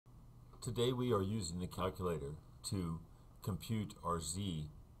Today we are using the calculator to compute our z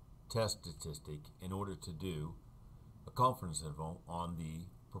test statistic in order to do a confidence interval on the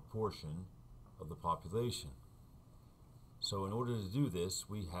proportion of the population. So in order to do this,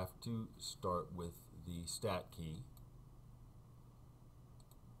 we have to start with the stat key,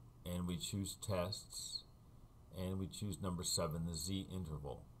 and we choose tests, and we choose number 7, the z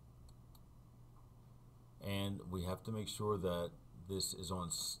interval. And we have to make sure that this is on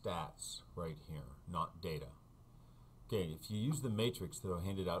stats right here, not data. Okay, if you use the matrix that I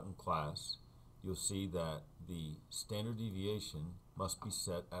handed out in class, you'll see that the standard deviation must be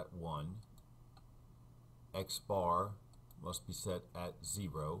set at 1, x bar must be set at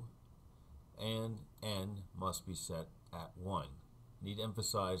 0, and n must be set at 1. Need to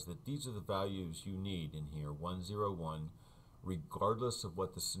emphasize that these are the values you need in here, 1, 0, 1, regardless of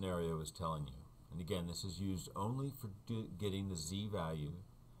what the scenario is telling you. And again, this is used only for getting the z value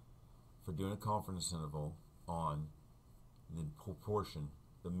for doing a confidence interval on the proportion,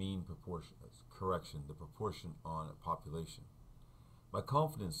 the mean proportion, the proportion on a population. My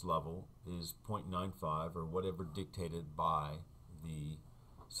confidence level is 0.95 or whatever dictated by the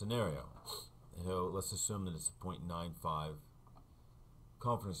scenario. So let's assume that it's a 0.95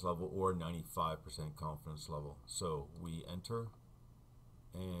 confidence level or 95% confidence level. So we enter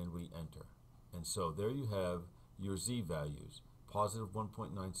and we enter. And so there you have your z values, positive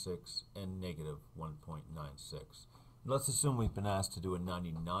 1.96 and negative 1.96. Let's assume we've been asked to do a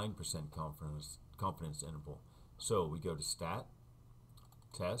 99% confidence interval. So we go to stat,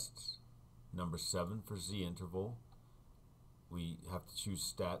 tests, number 7 for z interval. We have to choose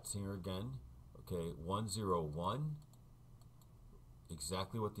stats here again. Okay, 1, 0, 1,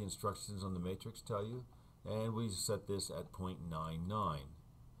 exactly what the instructions on the matrix tell you. And we set this at 0.99.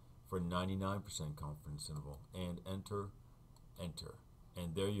 for 99% confidence interval, and enter, enter.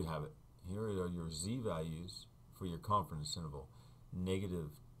 And there you have it. Here are your z values for your confidence interval,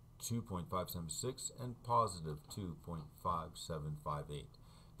 negative 2.576 and positive 2.5758.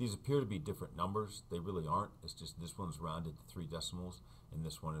 These appear to be different numbers. They really aren't. It's just this one's rounded to 3 decimals and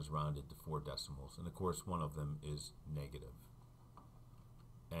this one is rounded to 4 decimals. And of course one of them is negative.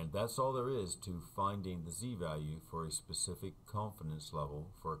 And that's all there is to finding the z value for a specific confidence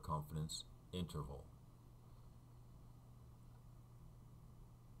level for a confidence interval.